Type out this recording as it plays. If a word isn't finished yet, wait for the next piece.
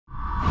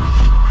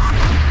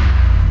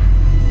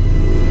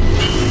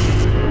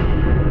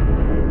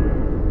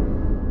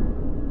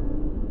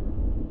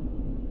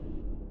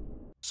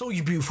So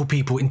you beautiful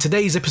people, in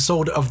today's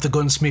episode of the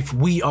Gunsmith,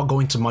 we are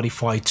going to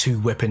modify 2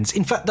 weapons.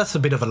 In fact, that's a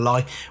bit of a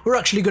lie. We're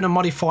actually going to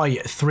modify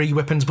 3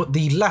 weapons, but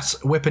the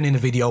last weapon in the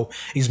video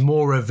is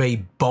more of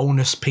a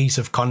bonus piece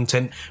of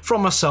content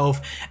from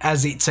myself,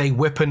 as it's a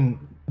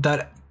weapon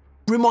that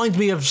reminds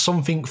me of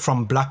something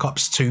from Black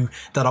Ops 2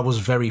 that I was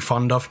very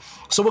fond of.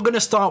 So we're going to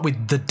start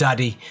with the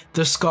daddy,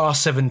 the Scar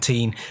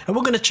 17, and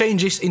we're going to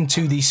change this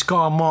into the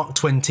Scar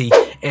MK20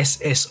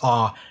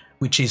 SSR,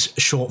 which is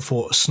short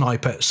for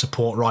Sniper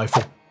Support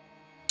Rifle.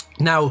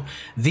 Now,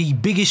 the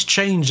biggest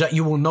change that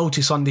you will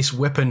notice on this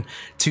weapon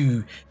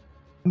to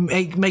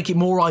make it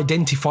more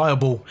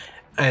identifiable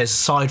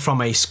aside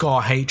from a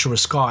Scar H or a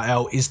Scar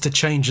L is to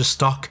change the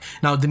stock.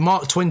 Now, the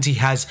MK20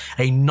 has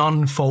a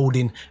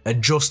non-folding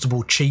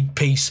adjustable cheek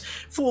piece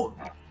for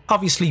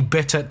obviously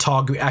better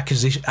target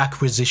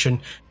acquisition,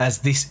 as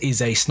this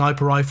is a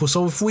sniper rifle.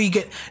 So if we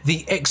get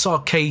the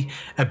XRK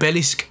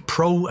Obelisk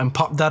Pro and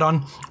pop that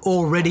on,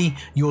 already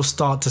you'll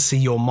start to see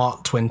your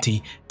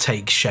MK20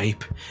 take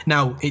shape.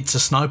 Now, it's a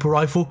sniper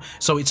rifle,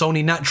 so it's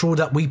only natural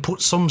that we put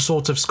some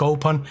sort of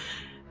scope on.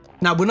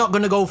 Now, we're not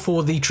going to go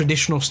for the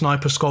traditional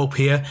sniper scope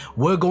here.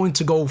 We're going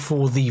to go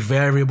for the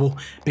variable,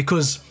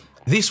 because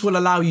this will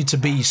allow you to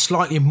be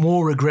slightly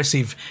more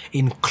aggressive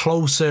in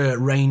closer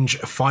range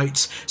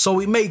fights.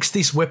 So it makes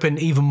this weapon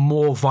even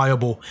more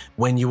viable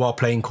when you are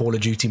playing Call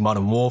of Duty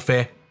Modern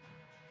Warfare.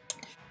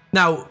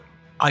 Now,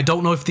 I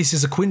don't know if this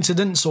is a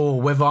coincidence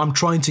or whether I'm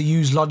trying to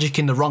use logic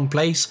in the wrong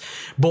place,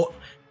 but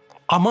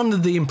I'm under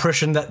the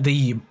impression that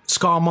the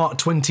Scar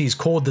MK20 is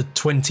called the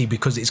 20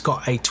 because it's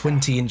got a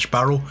 20-inch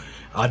barrel.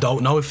 I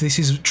don't know if this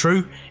is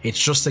true, it's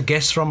just a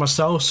guess from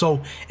myself,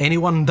 so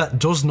anyone that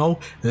does know,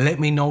 let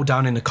me know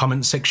down in the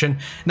comment section.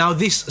 Now,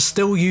 this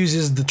still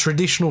uses the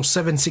traditional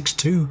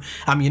 7.62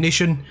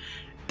 ammunition.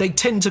 They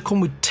tend to come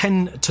with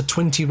 10 to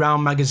 20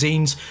 round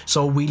magazines,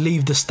 so we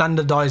leave the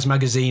standardized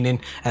magazine in,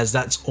 as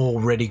that's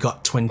already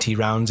got 20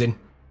 rounds in.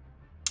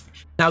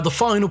 Now, the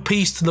final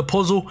piece to the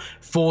puzzle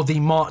for the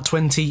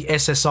MK20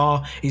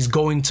 SSR is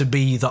going to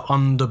be the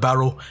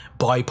underbarrel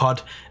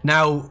bipod.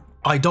 Now,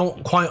 I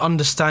don't quite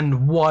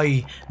understand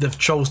why they've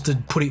chose to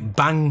put it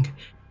bang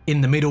in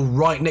the middle,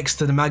 right next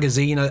to the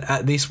magazine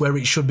at this, where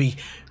it should be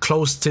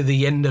close to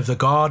the end of the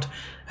guard.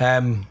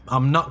 I'm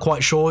not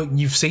quite sure.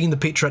 You've seen the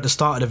picture at the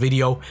start of the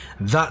video.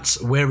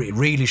 That's where it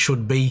really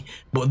should be,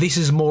 but this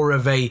is more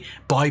of a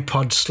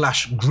bipod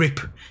slash grip,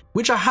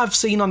 which I have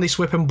seen on this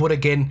weapon, but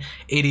again,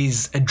 it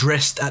is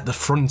addressed at the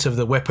front of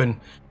the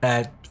weapon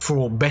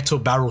for better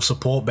barrel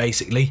support,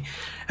 basically.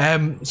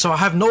 So I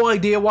have no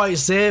idea why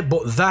it's there,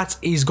 but that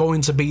is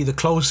going to be the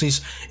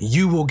closest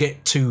you will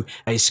get to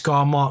a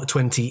Scar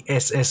MK20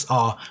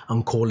 SSR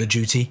on Call of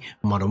Duty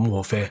Modern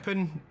Warfare.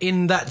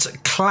 In that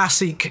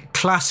classic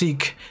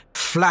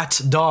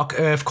flat dark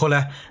earth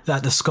color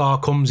that the Scar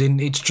comes in,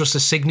 it's just a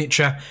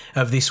signature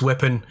of this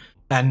weapon,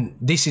 and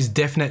this is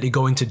definitely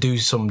going to do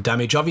some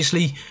damage.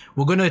 Obviously,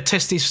 we're going to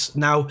test this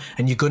now,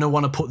 and you're going to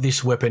want to put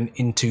this weapon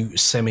into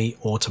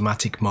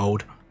semi-automatic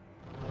mode.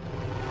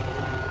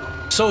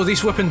 So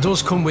this weapon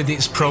does come with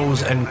its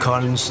pros and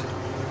cons.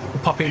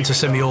 We'll pop it into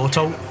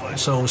semi-auto,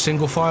 so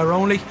single fire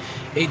only.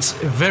 It's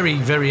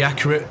very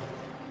accurate,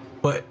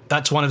 but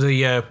that's one of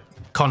the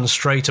cons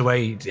straight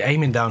away.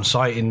 Aiming down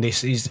sight in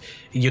this is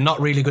you're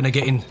not really going to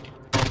get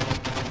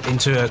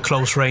into a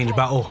close range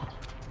battle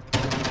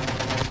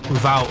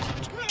without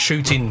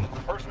shooting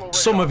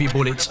some of your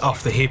bullets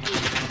off the hip.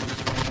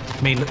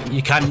 I mean,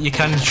 you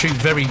can shoot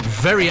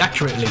very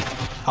accurately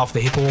off the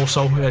hip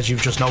also, as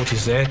you've just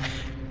noticed there.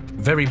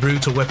 Very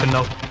brutal weapon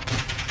though.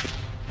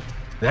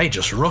 They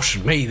just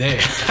rushed me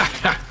there.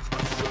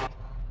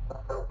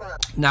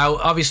 Now,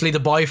 obviously the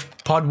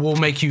bipod will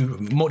make you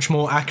much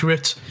more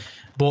accurate,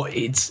 but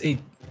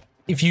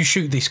if you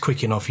shoot this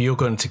quick enough, you're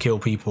going to kill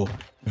people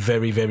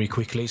very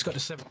quickly. It's got a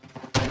 7.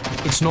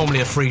 It's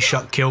normally a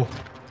 3-shot kill.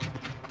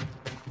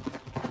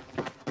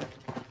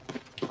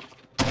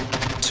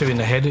 2 in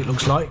the head, it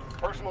looks like.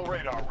 Personal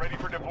radar ready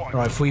for deployment.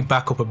 Right, if we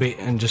back up a bit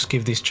and just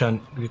give this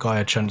guy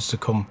a chance to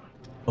come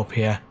up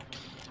here.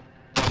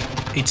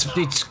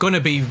 It's going to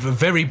be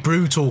very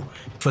brutal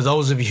for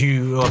those of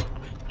you who are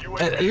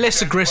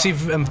less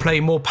aggressive and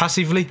play more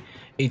passively.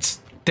 It's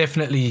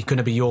definitely going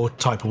to be your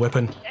type of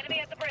weapon.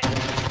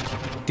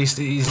 This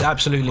is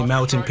absolutely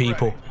melting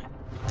people,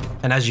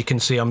 and as you can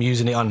see, I'm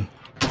using it on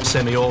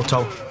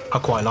semi-auto. I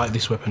quite like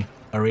this weapon,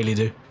 I really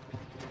do.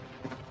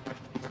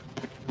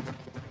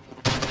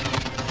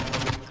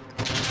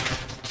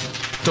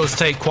 Does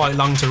take quite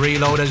long to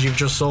reload, as you've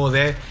just saw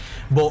there,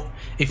 but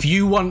if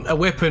you want a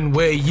weapon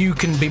where you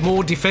can be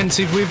more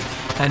defensive with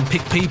and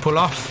pick people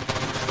off,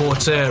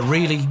 but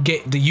really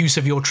get the use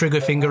of your trigger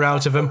finger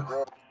out of them,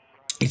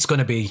 it's going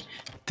to be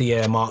the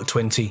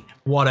MK20.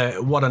 What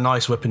a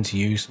nice weapon to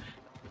use.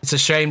 It's a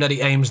shame that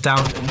it aims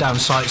down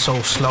sight so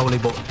slowly,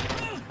 but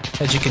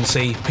as you can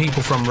see,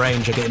 people from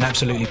range are getting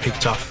absolutely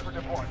picked off,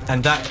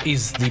 and that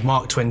is the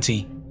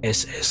MK20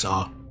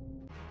 SSR.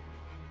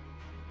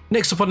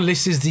 Next up on the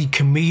list is the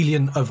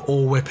chameleon of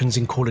all weapons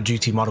in Call of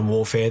Duty Modern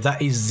Warfare.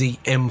 That is the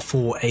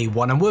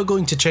M4A1, and we're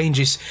going to change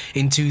this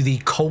into the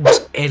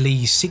Colt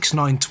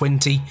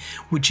LE6920,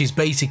 which is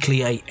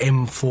basically a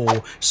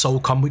M4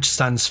 SOCOM, which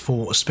stands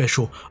for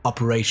Special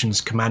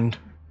Operations Command.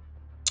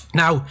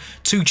 Now,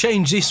 to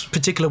change this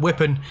particular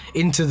weapon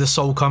into the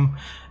SOCOM,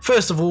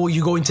 first of all,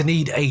 you're going to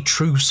need a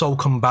true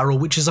SOCOM barrel,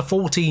 which is a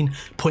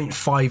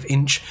 14.5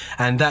 inch,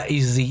 and that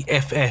is the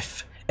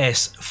FF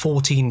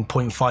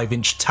 14.5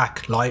 inch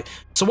tack light.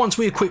 So once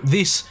we equip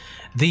this,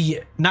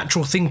 the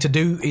natural thing to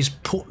do is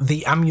put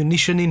the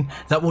ammunition in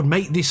that would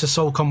make this a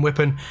SOCOM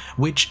weapon,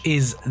 which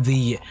is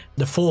the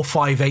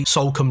 458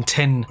 SOCOM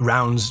 10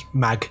 rounds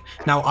mag.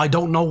 Now, I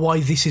don't know why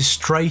this is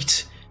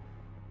straight.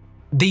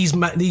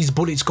 These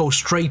bullets go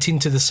straight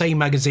into the same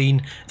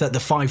magazine that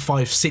the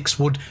 556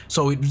 would,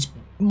 so it's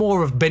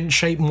more of bent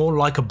shape, more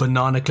like a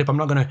banana clip. I'm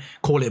not going to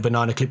call it a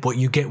banana clip, but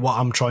you get what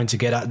I'm trying to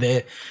get at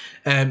there.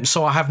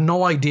 So I have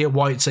no idea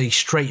why it's a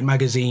straight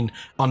magazine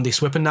on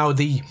this weapon. Now,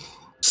 the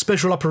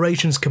Special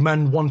Operations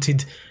Command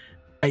wanted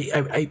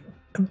a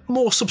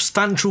more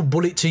substantial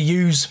bullet to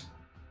use,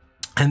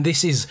 and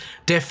this is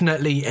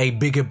definitely a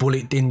bigger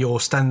bullet than your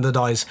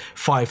standardized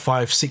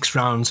 556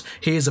 rounds.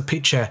 Here's a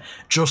picture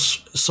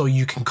just so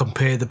you can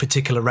compare the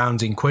particular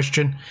rounds in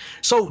question.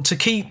 So to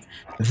keep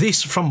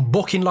this from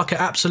bucking like an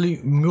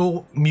absolute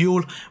mule,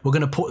 we're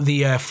going to put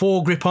the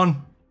foregrip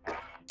on,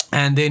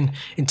 and then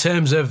in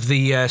terms of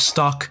the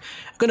stock,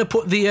 I'm going to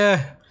put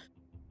the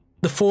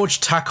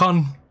forged tack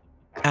on,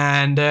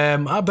 and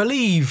I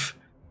believe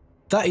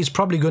that is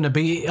probably going to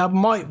be, I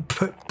might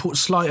put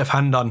sleight of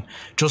hand on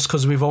just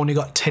because we've only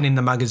got 10 in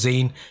the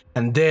magazine,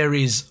 and there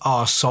is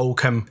our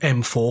SOCOM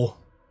M4.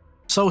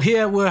 So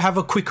here we'll have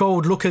a quick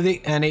old look at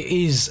it, and it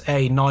is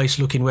a nice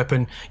looking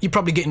weapon. You're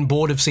probably getting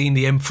bored of seeing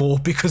the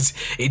M4 because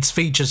it's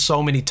featured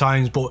so many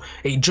times, but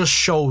it just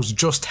shows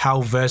just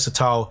how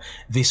versatile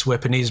this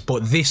weapon is.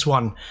 But this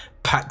one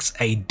packs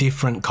a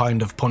different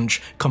kind of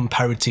punch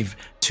comparative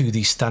to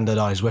the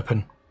standardized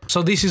weapon.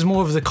 So this is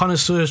more of the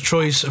connoisseur's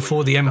choice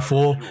for the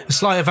M4. The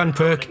sleight of hand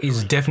perk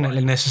is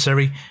definitely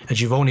necessary as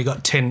you've only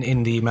got 10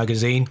 in the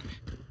magazine.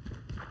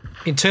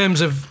 In terms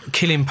of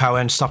killing power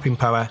and stopping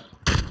power,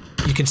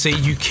 you can see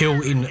you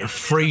kill in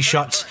 3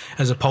 shots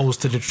as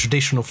opposed to the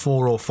traditional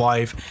 4 or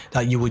 5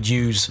 that you would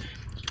use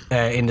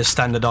in the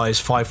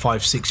standardized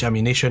 556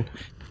 ammunition.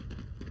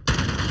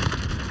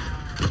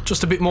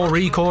 Just a bit more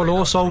recoil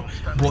also,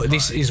 but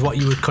this is what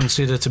you would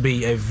consider to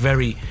be a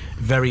very,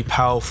 very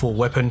powerful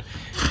weapon.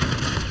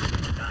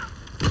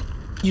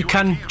 You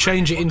can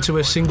change it into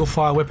a single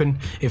fire weapon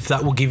if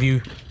that will give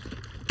you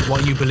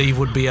what you believe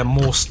would be a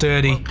more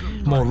sturdy,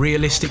 more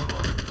realistic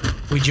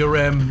with your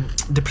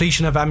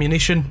depletion of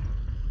ammunition.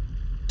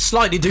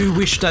 Slightly do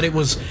wish that it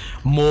was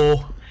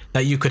more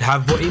that you could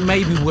have, but it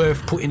may be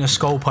worth putting a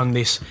scope on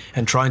this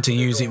and trying to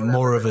use it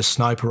more of a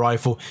sniper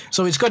rifle.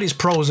 So it's got its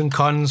pros and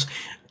cons.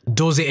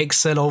 Does it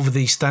excel over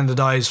the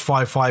standardized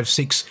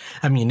 556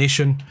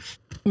 ammunition?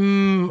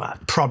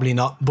 Probably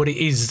not, but it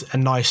is a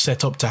nice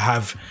setup to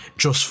have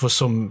just for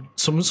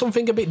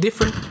something a bit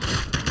different.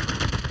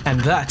 And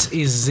that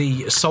is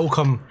the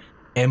SOCOM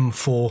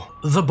M4.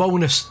 The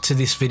bonus to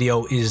this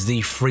video is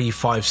the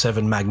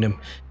 357 Magnum,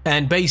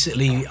 and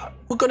basically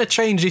we're going to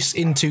change this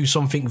into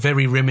something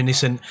very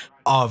reminiscent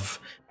of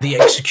the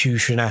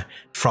Executioner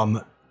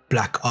from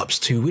Black Ops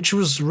 2, which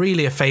was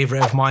really a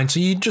favourite of mine. So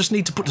you just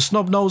need to put the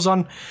snub nose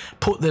on,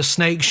 put the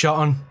snake shot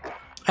on,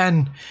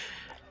 and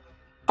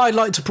I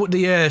like to put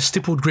the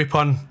stippled grip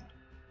on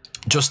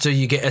just so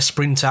you get a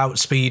sprint out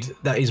speed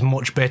that is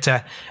much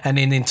better. And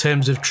then in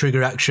terms of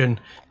trigger action,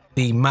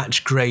 the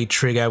match grade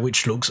trigger,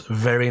 which looks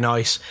very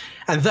nice.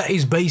 And that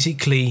is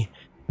basically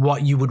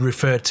what you would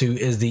refer to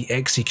as the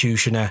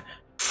Executioner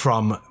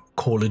from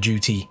Call of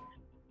Duty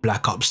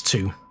Black Ops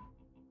 2.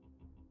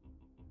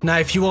 Now,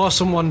 if you are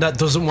someone that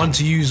doesn't want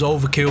to use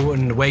overkill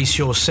and waste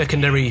your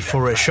secondary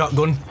for a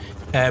shotgun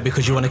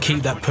because you want to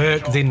keep that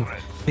perk, then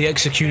the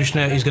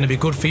Executioner is going to be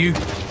good for you.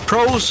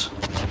 Pros: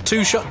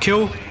 2-shot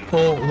kill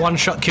or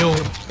 1-shot kill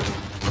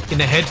in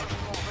the head.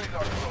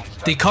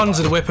 The cons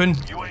of the weapon: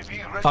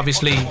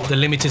 obviously the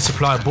limited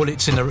supply of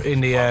bullets in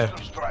the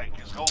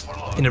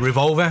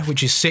revolver,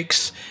 which is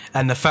 6,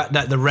 and the fact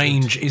that the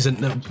range isn't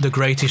the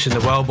greatest in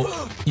the world,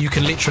 but you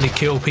can literally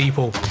kill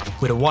people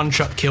with a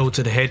 1-shot kill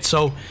to the head.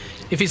 So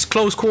if it's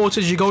close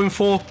quarters you're going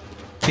for,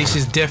 this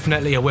is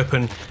definitely a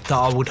weapon that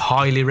I would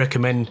highly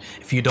recommend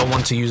if you don't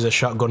want to use a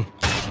shotgun.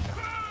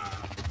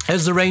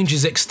 As the range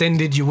is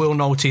extended, you will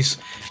notice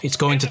it's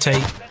going to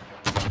take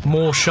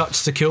more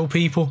shots to kill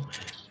people.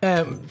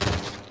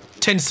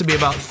 Tends to be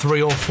about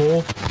 3 or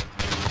 4.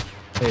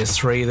 There's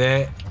 3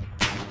 there.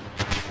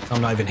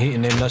 I'm not even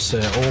hitting him. That's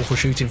awful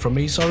shooting from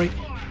me, sorry.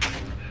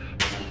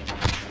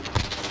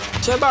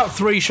 So about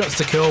 3 shots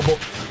to kill, but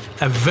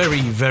a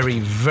very, very,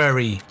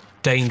 very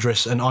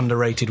dangerous and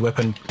underrated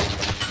weapon.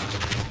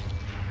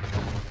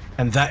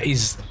 And that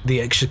is the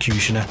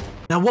Executioner.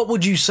 Now, what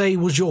would you say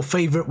was your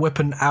favourite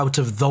weapon out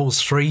of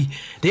those three?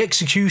 The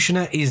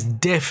Executioner is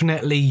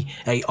definitely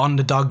a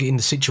underdog in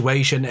the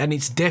situation, and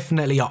it's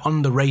definitely an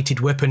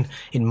underrated weapon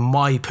in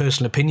my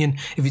personal opinion.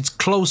 If it's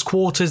close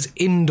quarters,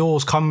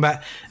 indoors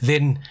combat,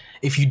 then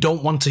if you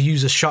don't want to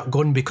use a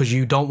shotgun because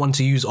you don't want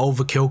to use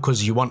overkill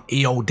because you want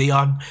EOD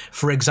on,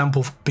 for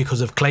example, because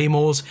of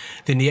claymores,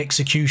 then the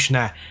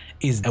Executioner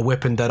is a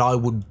weapon that I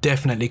would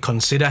definitely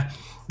consider.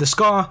 The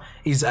Scar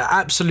is an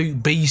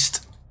absolute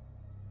beast.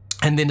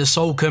 And then the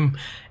Solcum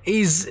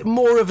is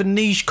more of a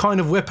niche kind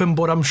of weapon,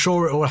 but I'm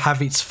sure it will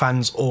have its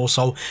fans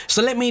also.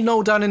 So let me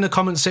know down in the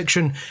comment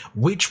section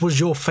which was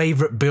your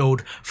favourite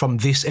build from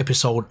this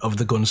episode of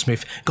The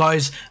Gunsmith.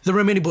 Guys, there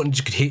are many buttons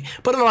you could hit,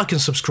 but a like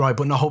and subscribe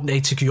button, I hope they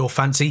tickle your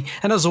fancy.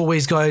 And as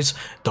always guys,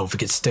 don't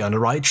forget to stay on the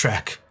right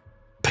track.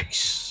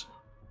 Peace.